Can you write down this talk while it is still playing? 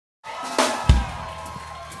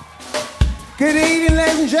Good evening,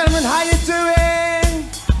 ladies and gentlemen. How you doing?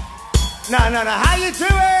 No. How you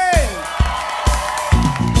doing?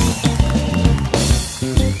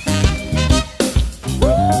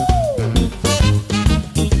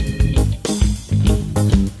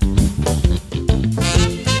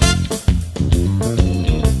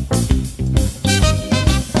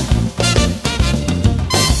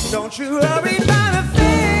 Don't you worry about a thing.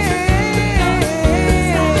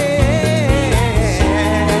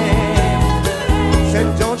 Said,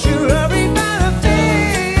 don't you worry about a thing.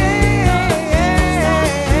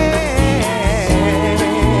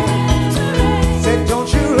 Said,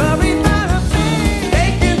 don't you worry about a thing. They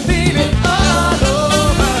can feel it all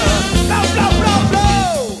over.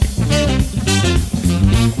 Blow.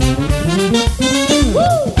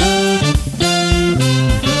 Woo!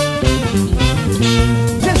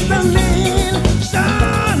 Just the name,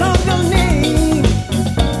 son of your name,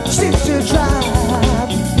 seems to drive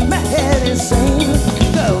my head insane.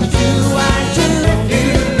 Don't you want to if you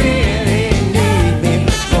really need me?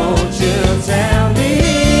 Won't you tell me?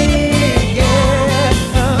 Yeah,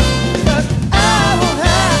 'cause I will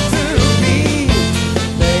have to be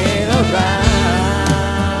playing around.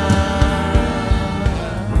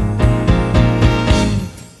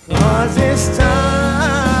 'Cause it's time.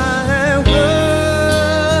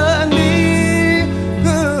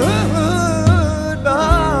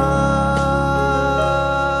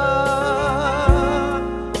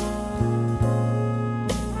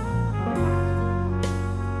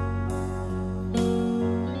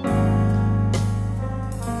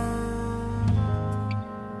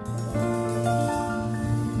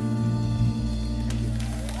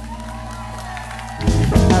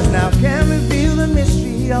 Now can reveal the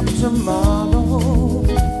mystery of tomorrow,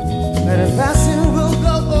 that a passing will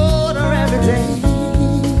go order every day.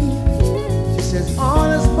 She says all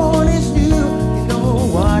that's born is new. You know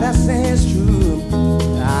what I say is true.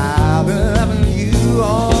 I've been loving you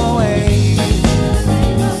always.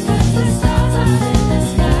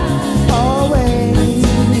 Always.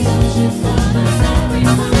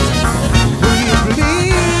 Do you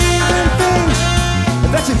believe in things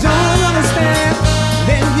that you don't understand?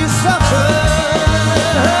 Then you suffer.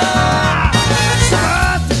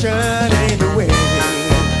 Substitution ain't the way.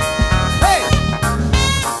 Hey!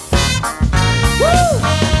 Woo!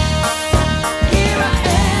 Here I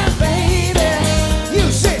am, baby. You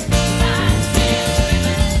sing.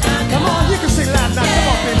 Come on, you can sing loud now. Come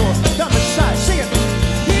on, people. Come and shout. Sing it.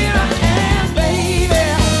 Here I am, baby.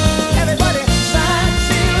 Everybody, sign,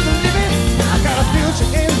 seals, and living. I got a future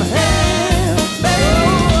in my hand, baby.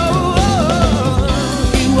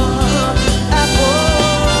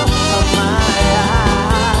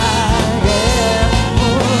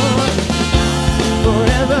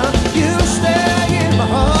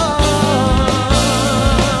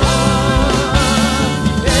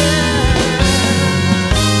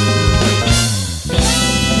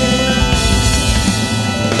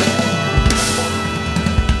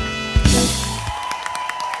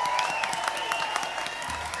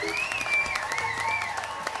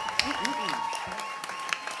 Mm-mm.